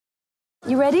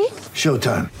You ready?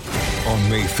 Showtime. On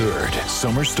May 3rd,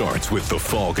 summer starts with The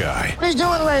Fall Guy. Let's do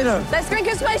it later. Let's drink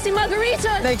a spicy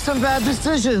margarita. Make some bad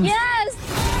decisions. Yes!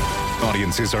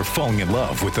 Audiences are falling in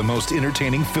love with the most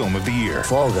entertaining film of the year.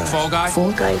 Fall Guy. Fall Guy?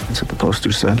 Fall guy. That's what the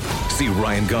poster said. See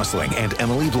Ryan Gosling and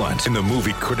Emily Blunt in the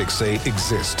movie critics say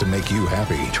exists to make you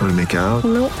happy. Trying to make it out?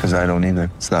 Nope. Because I don't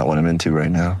either. It's not what I'm into right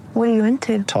now. What are you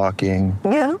into? Talking.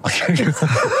 Yeah.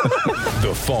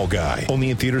 The Fall Guy.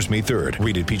 Only in theaters May 3rd.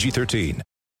 Rated PG-13.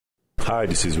 Hi,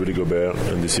 this is Rudy Gobert,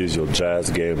 and this is your Jazz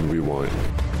Game Rewind.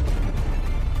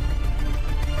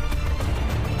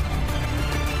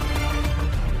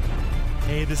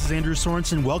 Hey, this is Andrew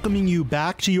Sorensen welcoming you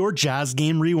back to your Jazz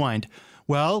Game Rewind.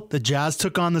 Well, the Jazz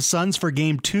took on the Suns for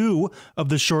Game 2 of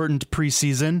the shortened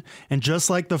preseason, and just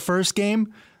like the first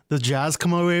game, the Jazz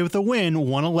come away with a win,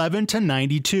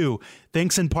 111-92,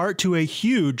 thanks in part to a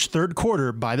huge third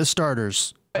quarter by the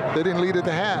starters. They didn't lead at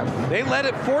the half. They led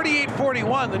at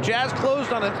 48-41. The Jazz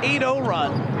closed on an 8-0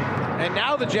 run. And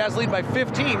now the Jazz lead by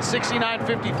 15,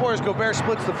 69-54 as Gobert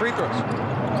splits the free throws.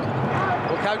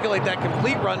 We'll calculate that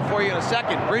complete run for you in a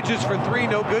second. Bridges for three,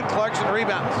 no good. Clarkson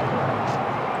rebounds.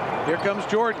 Here comes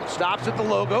Jordan. Stops at the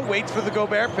logo, waits for the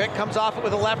Gobert pick, comes off it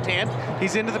with a left hand.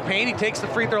 He's into the paint. He takes the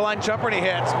free throw line jumper and he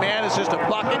hits. Man, it's just a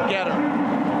bucket getter.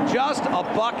 Just a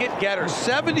bucket getter.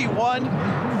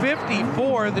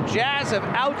 71-54. The Jazz have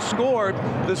outscored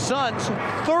the Suns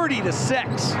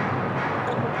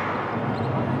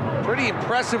 30-6. Pretty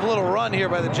impressive little run here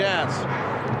by the Jazz.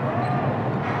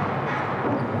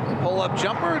 Pull-up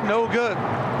jumper, no good.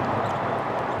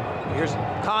 Here's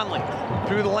Conley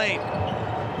through the lane.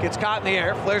 Gets caught in the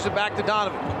air, flares it back to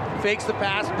Donovan. Fakes the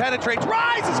pass, penetrates,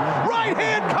 rises, right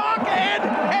hand, cock, and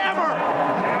hammer.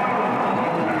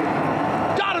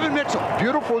 Donovan Mitchell.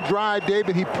 Beautiful drive,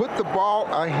 David. He put the ball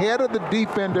ahead of the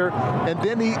defender, and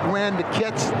then he ran to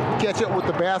catch it with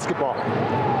the basketball.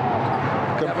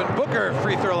 Devin Booker,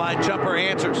 free throw line jumper,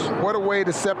 answers. What a way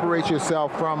to separate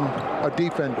yourself from a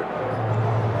defender.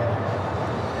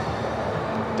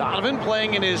 Donovan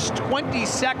playing in his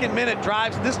 22nd minute,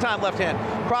 drives, this time left hand.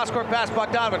 Cross-court pass,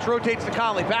 Bogdanovich rotates to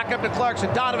Conley, back up to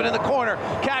Clarkson. Donovan in the corner,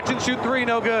 catch and shoot three,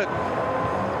 no good.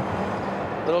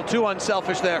 A little too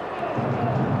unselfish there.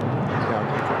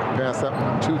 Yeah, pass up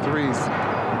 2 threes.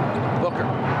 Booker,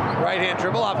 right-hand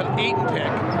dribble off an Ayton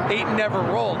pick. Ayton never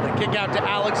rolled. They kick out to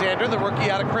Alexander, the rookie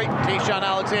out of Creighton, Tayshaun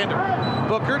Alexander.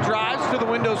 Booker drives to the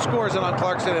window, scores, and on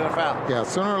Clarkson and a foul. Yeah,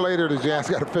 sooner or later, the Jazz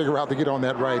got to figure out to get on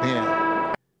that right hand.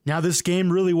 Now, this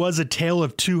game really was a tale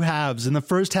of two halves. In the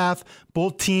first half,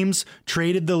 both teams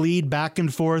traded the lead back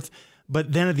and forth.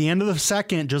 But then at the end of the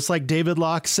second, just like David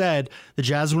Locke said, the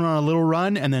Jazz went on a little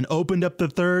run and then opened up the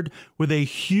third with a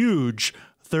huge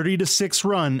 30-6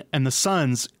 run, and the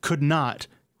Suns could not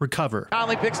recover.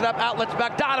 Conley picks it up, outlets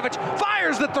back. Bogdanovich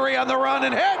fires the three on the run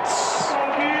and hits.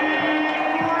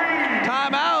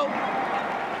 Timeout.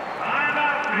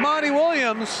 Monty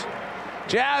Williams.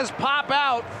 Jazz pop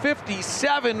out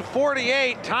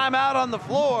 57-48. Timeout on the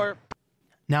floor.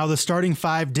 Now, the starting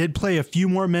five did play a few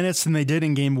more minutes than they did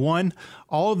in game one.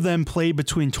 All of them played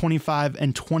between 25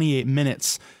 and 28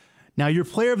 minutes. Now, your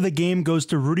player of the game goes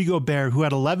to Rudy Gobert, who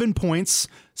had 11 points.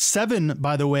 7,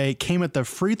 by the way, came at the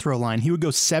free throw line. He would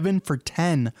go 7 for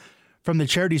 10 from the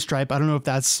charity stripe. I don't know if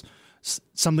that's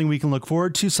something we can look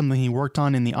forward to, something he worked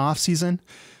on in the offseason.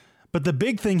 But the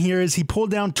big thing here is he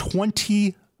pulled down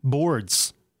 20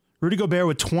 boards. Rudy Gobert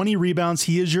with 20 rebounds.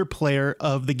 He is your player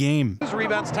of the game. His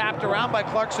rebounds tapped around by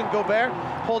Clarkson. Gobert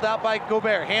pulled out by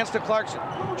Gobert. Hands to Clarkson.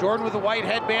 Jordan with the white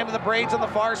headband and the braids on the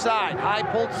far side. High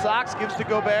pulled socks, gives to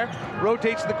Gobert.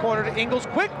 Rotates to the corner to Ingles.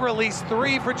 Quick release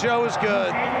three for Joe is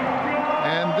good.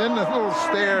 And then the little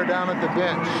stare down at the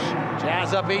bench.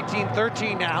 Jazz up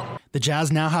 18-13 now. The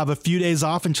Jazz now have a few days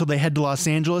off until they head to Los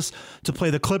Angeles to play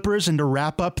the Clippers and to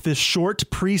wrap up this short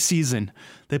preseason.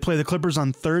 They play the Clippers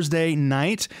on Thursday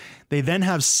night. They then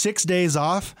have 6 days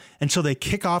off until they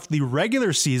kick off the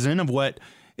regular season of what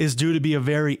is due to be a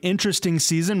very interesting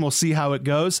season. We'll see how it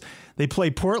goes. They play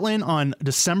Portland on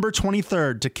December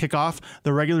 23rd to kick off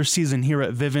the regular season here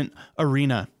at Vivint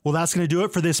Arena. Well, that's going to do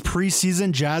it for this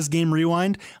preseason Jazz Game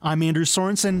Rewind. I'm Andrew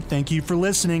Sorensen. Thank you for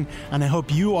listening, and I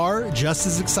hope you are just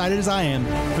as excited as I am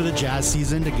for the Jazz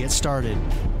season to get started.